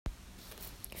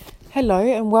Hello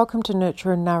and welcome to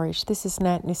Nurture and Nourish. This is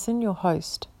Nat Nissen, your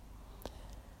host.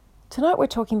 Tonight we're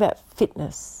talking about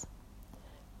fitness.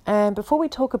 And before we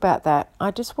talk about that,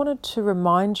 I just wanted to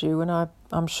remind you, and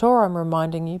I'm sure I'm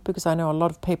reminding you because I know a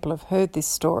lot of people have heard this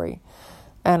story,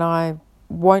 and I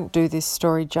won't do this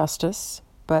story justice,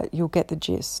 but you'll get the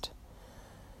gist.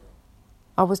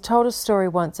 I was told a story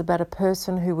once about a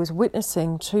person who was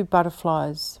witnessing two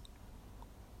butterflies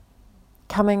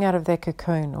coming out of their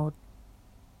cocoon, or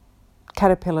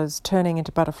caterpillars turning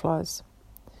into butterflies.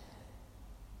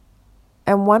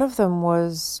 And one of them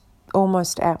was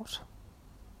almost out.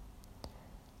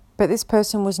 But this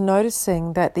person was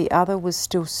noticing that the other was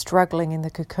still struggling in the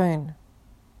cocoon.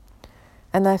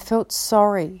 And they felt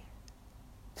sorry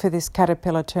for this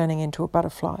caterpillar turning into a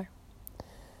butterfly.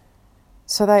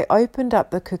 So they opened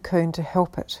up the cocoon to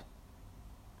help it.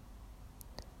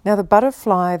 Now the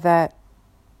butterfly that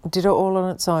did it all on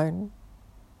its own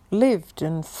lived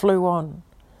and flew on.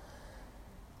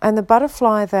 And the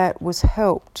butterfly that was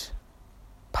helped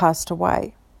passed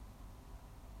away.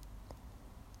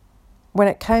 When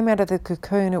it came out of the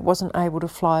cocoon, it wasn't able to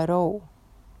fly at all.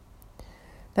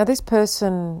 Now this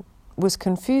person was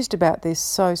confused about this,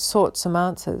 so sought some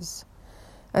answers.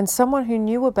 And someone who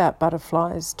knew about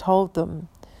butterflies told them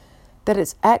that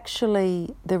it's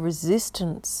actually the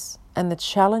resistance and the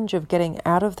challenge of getting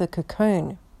out of the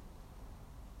cocoon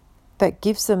that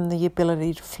gives them the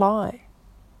ability to fly.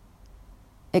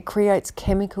 It creates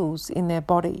chemicals in their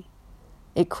body.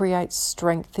 It creates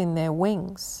strength in their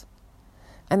wings.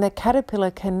 And the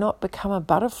caterpillar cannot become a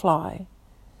butterfly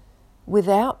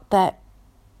without that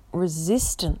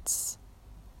resistance,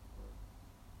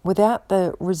 without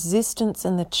the resistance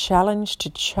and the challenge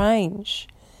to change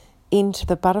into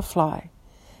the butterfly.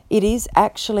 It is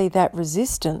actually that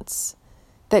resistance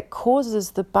that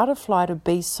causes the butterfly to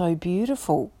be so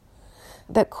beautiful,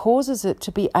 that causes it to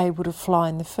be able to fly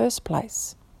in the first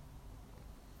place.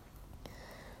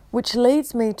 Which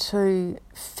leads me to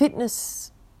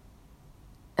fitness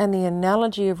and the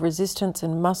analogy of resistance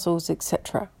and muscles,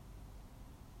 etc.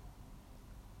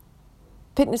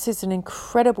 Fitness is an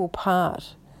incredible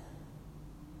part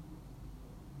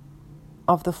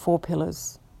of the four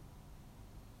pillars,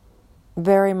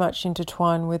 very much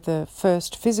intertwined with the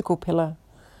first physical pillar.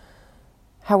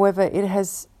 However, it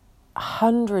has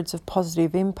hundreds of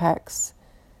positive impacts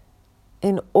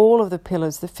in all of the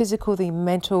pillars: the physical, the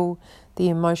mental, the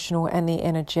emotional, and the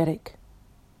energetic.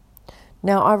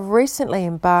 Now, I've recently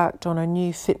embarked on a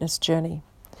new fitness journey.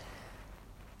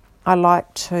 I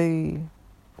like to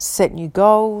set new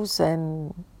goals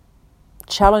and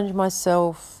challenge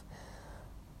myself,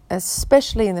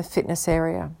 especially in the fitness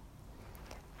area.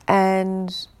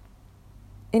 And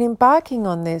in embarking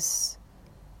on this,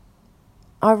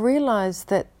 I realised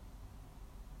that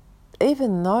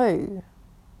even though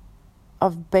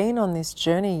I've been on this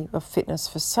journey of fitness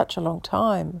for such a long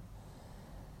time,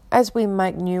 as we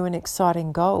make new and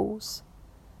exciting goals,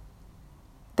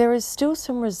 there is still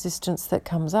some resistance that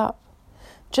comes up.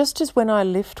 Just as when I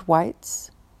lift weights,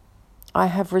 I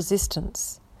have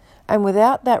resistance. And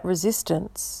without that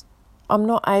resistance, I'm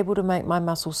not able to make my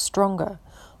muscles stronger.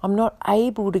 I'm not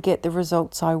able to get the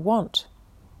results I want.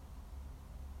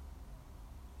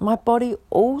 My body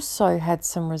also had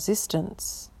some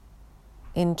resistance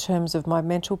in terms of my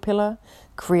mental pillar,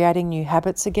 creating new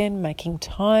habits again, making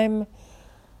time,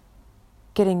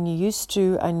 getting used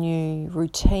to a new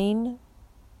routine.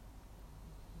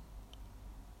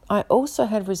 I also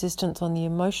had resistance on the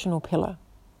emotional pillar,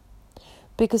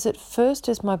 because at first,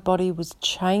 as my body was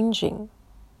changing,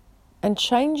 and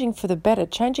changing for the better,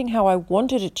 changing how I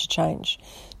wanted it to change,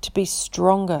 to be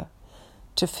stronger,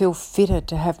 to feel fitter,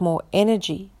 to have more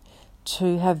energy,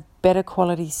 to have better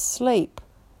quality sleep,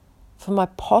 for my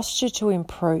posture to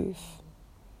improve,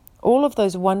 all of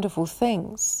those wonderful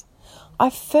things, I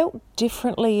felt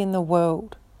differently in the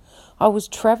world. I was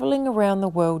travelling around the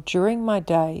world during my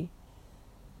day,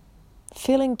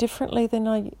 feeling differently than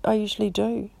I usually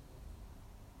do.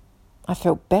 I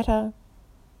felt better.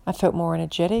 I felt more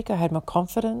energetic. I had more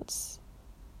confidence.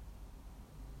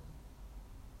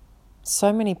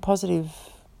 So many positive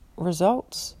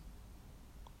results.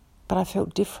 But I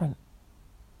felt different.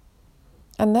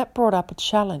 And that brought up a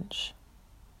challenge.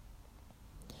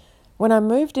 When I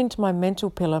moved into my mental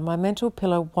pillar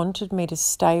wanted me to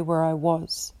stay where I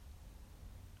was.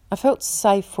 I felt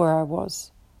safe where I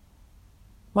was.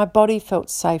 My body felt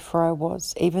safe where I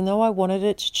was. Even though I wanted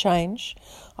it to change,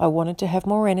 I wanted to have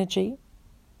more energy.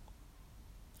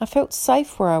 I felt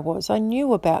safe where I was. I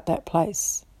knew about that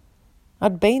place.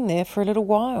 I'd been there for a little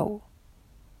while.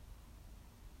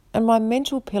 And my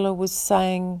mental pillar was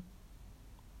saying,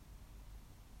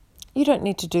 You don't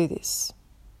need to do this.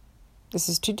 This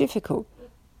is too difficult.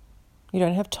 You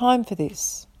don't have time for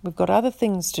this. We've got other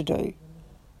things to do.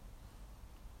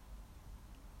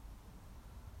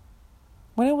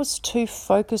 When I was too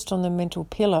focused on the mental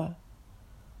pillar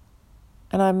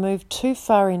and I moved too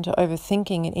far into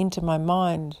overthinking and into my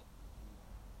mind,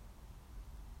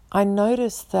 I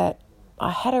noticed that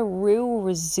I had a real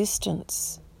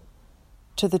resistance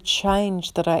to the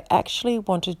change that I actually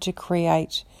wanted to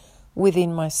create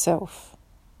within myself.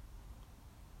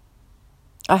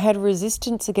 I had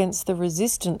resistance against the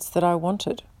resistance that I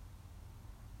wanted.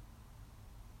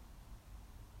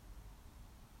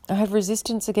 I had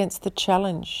resistance against the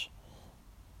challenge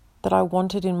that I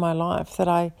wanted in my life, that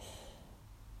I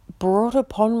brought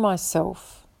upon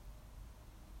myself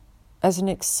as an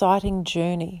exciting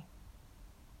journey.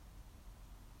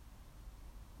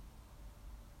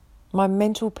 My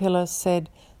mental pillar said,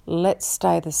 let's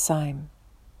stay the same.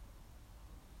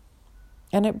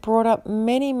 And it brought up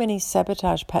many, many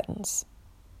sabotage patterns.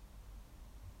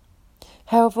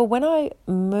 However, when I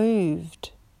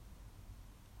moved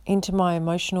into my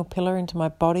emotional pillar, into my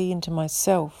body, into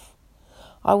myself,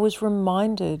 I was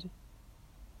reminded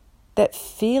that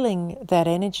feeling that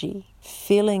energy,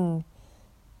 feeling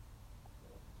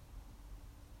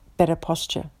better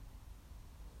posture,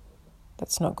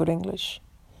 that's not good English,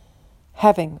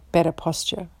 having better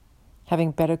posture,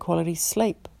 having better quality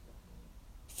sleep,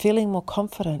 feeling more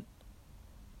confident,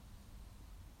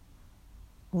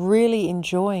 really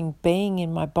enjoying being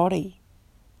in my body.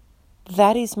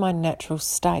 That is my natural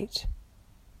state.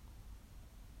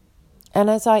 And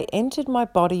as I entered my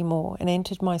body more and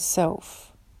entered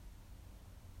myself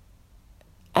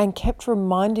and kept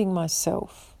reminding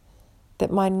myself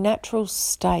that my natural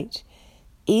state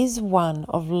is one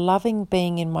of loving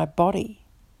being in my body,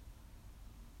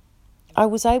 I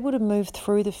was able to move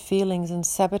through the feelings and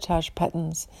sabotage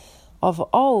patterns of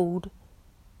old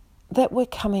that were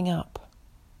coming up.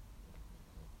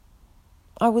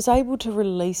 I was able to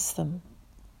release them.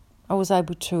 I was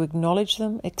able to acknowledge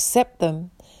them, accept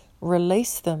them,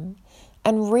 release them,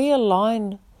 and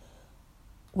realign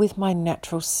with my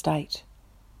natural state.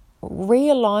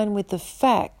 Realign with the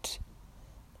fact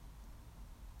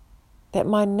that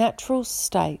my natural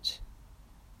state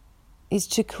is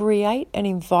to create an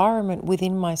environment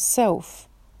within myself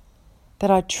that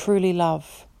I truly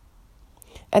love.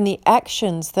 And the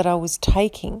actions that I was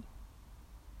taking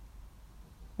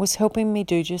was helping me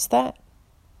do just that.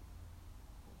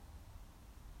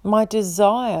 My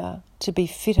desire to be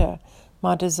fitter,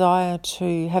 my desire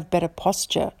to have better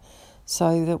posture,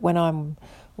 so that when I'm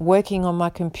working on my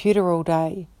computer all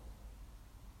day,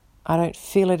 I don't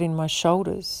feel it in my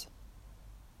shoulders.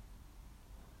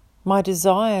 My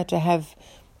desire to have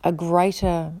a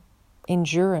greater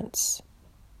endurance,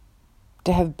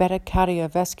 to have better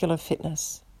cardiovascular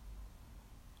fitness.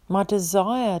 My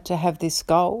desire to have this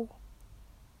goal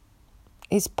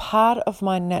is part of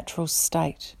my natural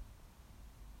state,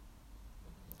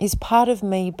 is part of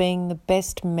me being the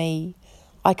best me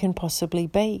I can possibly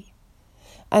be.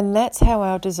 And that's how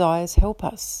our desires help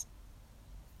us.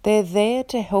 They're there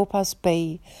to help us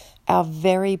be our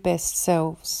very best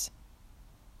selves.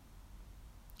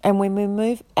 And when we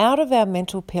move out of our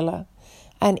mental pillar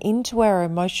and into our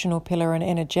emotional pillar and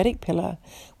energetic pillar,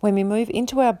 when we move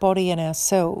into our body and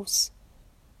ourselves,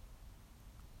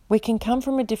 we can come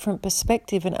from a different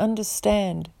perspective and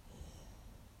understand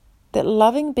that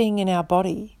loving being in our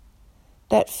body,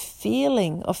 that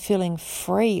feeling of feeling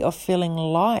free, of feeling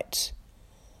light,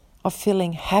 of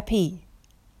feeling happy,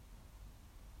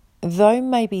 though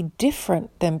may be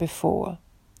different than before,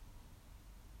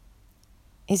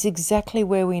 is exactly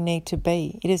where we need to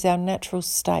be. It is our natural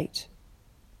state.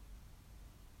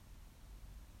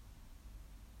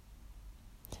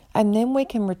 And then we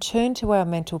can return to our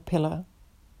mental pillar,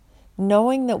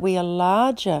 knowing that we are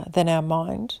larger than our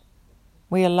mind,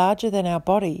 we are larger than our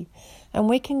body, and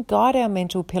we can guide our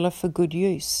mental pillar for good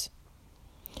use.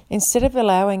 Instead of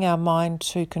allowing our mind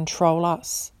to control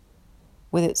us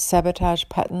with its sabotage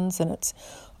patterns and its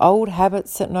old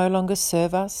habits that no longer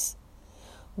serve us,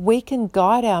 we can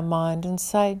guide our mind and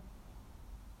say,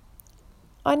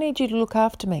 I need you to look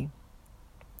after me.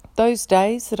 Those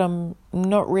days that I'm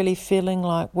not really feeling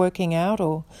like working out,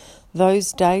 or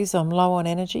those days I'm low on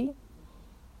energy,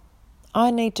 I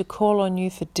need to call on you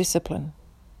for discipline.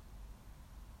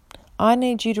 I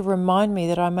need you to remind me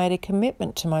that I made a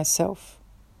commitment to myself,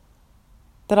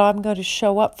 that I'm going to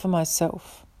show up for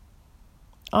myself.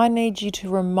 I need you to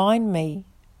remind me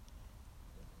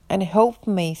and help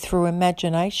me through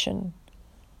imagination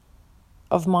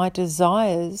of my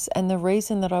desires and the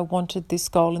reason that I wanted this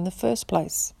goal in the first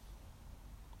place.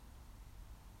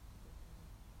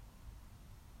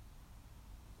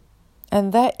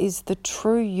 And that is the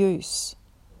true use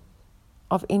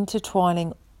of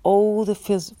intertwining all the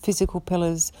physical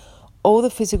pillars, all the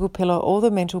physical pillar, all the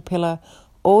mental pillar,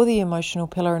 all the emotional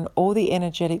pillar, and all the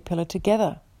energetic pillar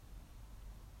together.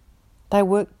 They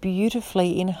work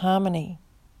beautifully in harmony.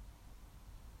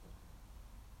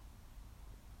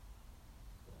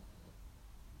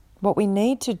 What we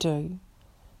need to do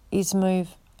is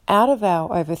move out of our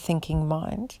overthinking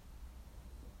mind,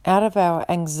 out of our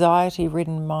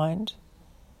anxiety-ridden mind,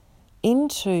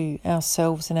 into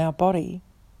ourselves and our body.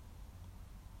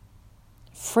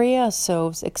 Free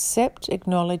ourselves, accept,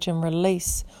 acknowledge and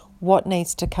release what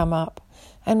needs to come up,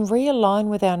 and realign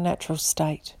with our natural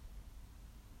state.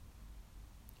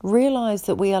 Realise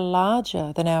that we are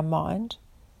larger than our mind,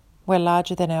 we're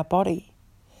larger than our body,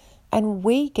 and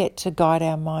we get to guide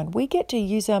our mind. We get to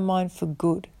use our mind for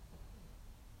good.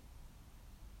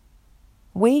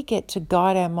 We get to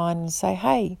guide our mind and say,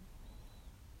 hey,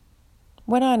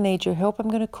 when I need your help, I'm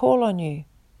going to call on you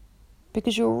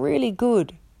because you're really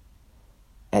good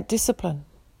at discipline.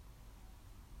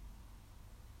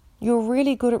 You're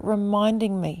really good at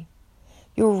reminding me.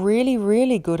 You're really,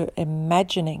 really good at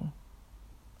imagining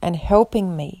and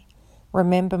helping me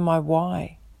remember my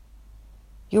why.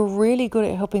 You're really good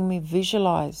at helping me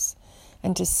visualize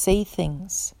and to see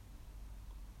things,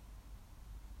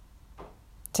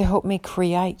 to help me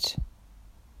create.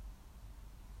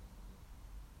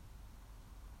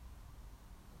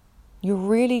 You're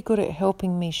really good at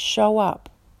helping me show up,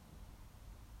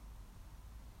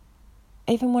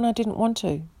 even when I didn't want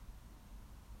to,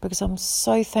 because I'm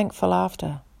so thankful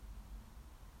after.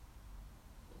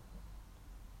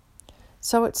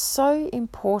 So it's so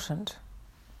important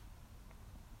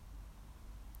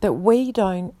that we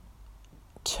don't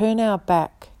turn our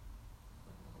back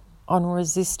on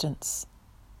resistance.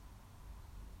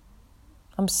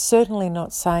 I'm certainly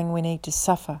not saying we need to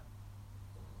suffer.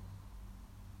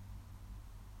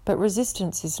 But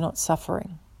resistance is not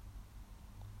suffering.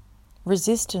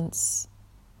 Resistance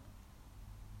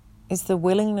is the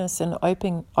willingness and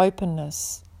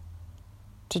openness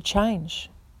to change.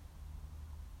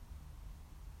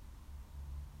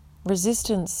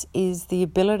 Resistance is the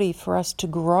ability for us to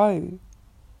grow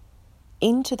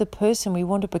into the person we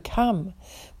want to become,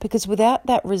 because without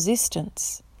that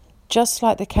resistance, just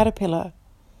like the caterpillar,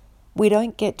 we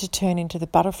don't get to turn into the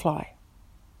butterfly.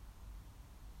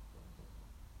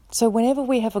 So whenever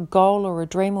we have a goal or a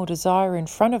dream or desire in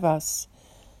front of us,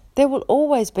 there will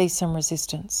always be some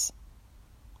resistance.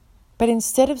 But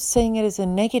instead of seeing it as a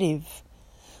negative,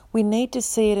 we need to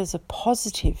see it as a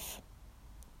positive.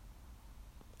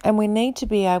 And we need to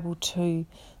be able to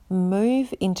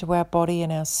move into our body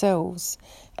and ourselves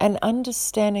and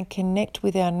understand and connect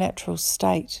with our natural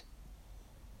state,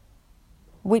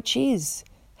 which is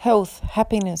health,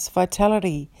 happiness,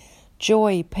 vitality,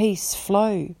 joy, peace,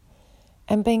 flow,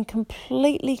 and being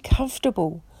completely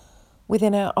comfortable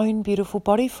within our own beautiful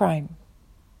body frame.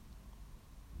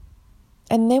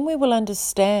 And then we will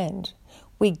understand,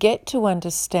 we get to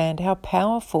understand how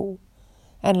powerful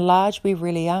and large we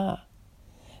really are,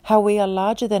 how we are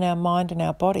larger than our mind and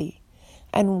our body,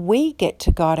 and we get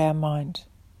to guide our mind,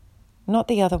 not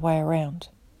the other way around.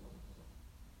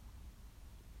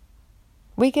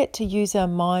 We get to use our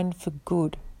mind for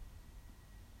good.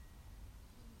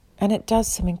 And it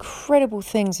does some incredible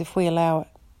things if we allow it.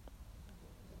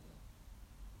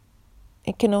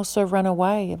 It can also run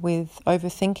away with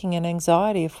overthinking and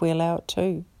anxiety if we allow it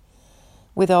to,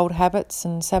 with old habits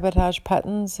and sabotage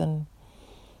patterns and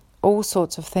all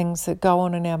sorts of things that go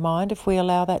on in our mind if we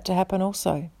allow that to happen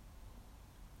also.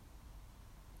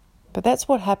 But that's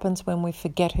what happens when we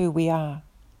forget who we are.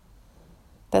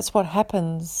 That's what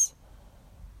happens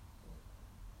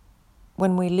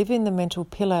when we live in the mental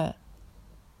pillar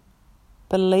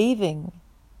believing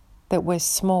that we're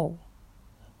small,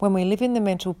 when we live in the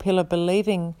mental pillar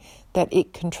believing that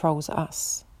it controls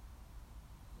us.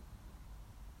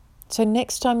 So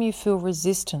next time you feel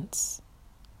resistance,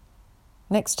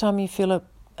 next time you feel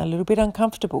a little bit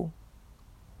uncomfortable,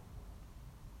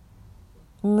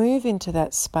 move into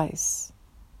that space.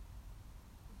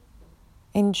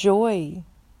 Enjoy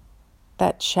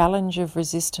that challenge of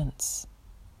resistance.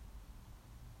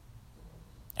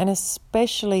 And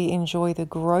especially enjoy the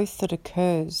growth that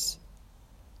occurs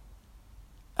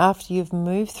after you've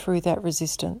moved through that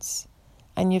resistance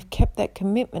and you've kept that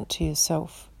commitment to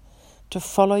yourself to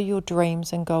follow your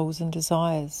dreams and goals and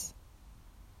desires.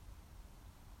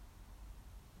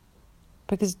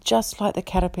 Because just like the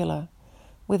caterpillar,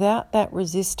 without that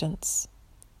resistance,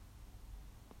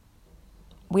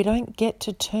 we don't get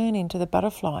to turn into the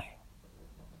butterfly.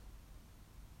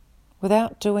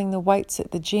 Without doing the weights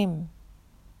at the gym,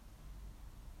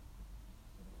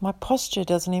 my posture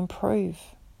doesn't improve.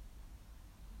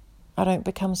 I don't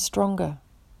become stronger.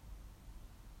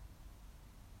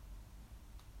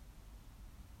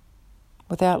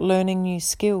 Without learning new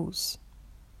skills,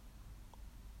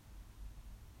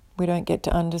 we don't get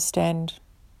to understand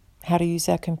how to use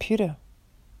our computer.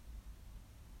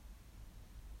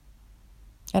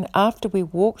 And after we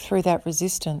walk through that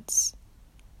resistance,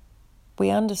 we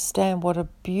understand what a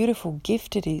beautiful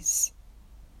gift it is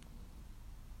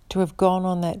to have gone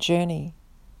on that journey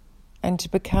and to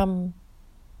become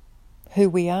who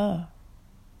we are,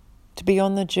 to be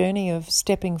on the journey of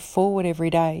stepping forward every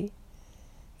day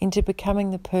into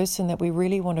becoming the person that we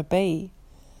really want to be,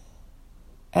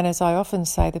 and as I often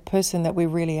say, the person that we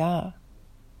really are.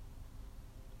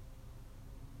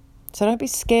 So don't be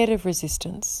scared of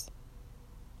resistance.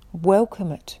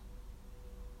 Welcome it.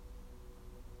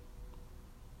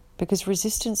 Because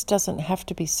resistance doesn't have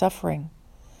to be suffering.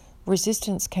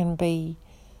 Resistance can be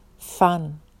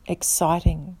fun,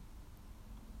 exciting,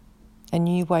 a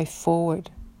new way forward,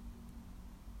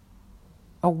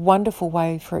 a wonderful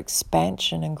way for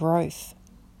expansion and growth.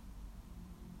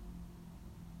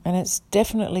 And it's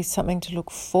definitely something to look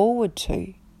forward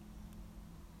to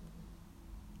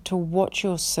watch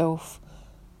yourself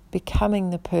becoming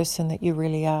the person that you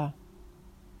really are.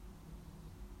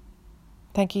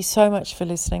 Thank you so much for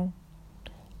listening,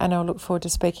 and I'll look forward to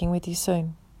speaking with you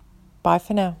soon. Bye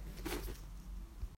for now.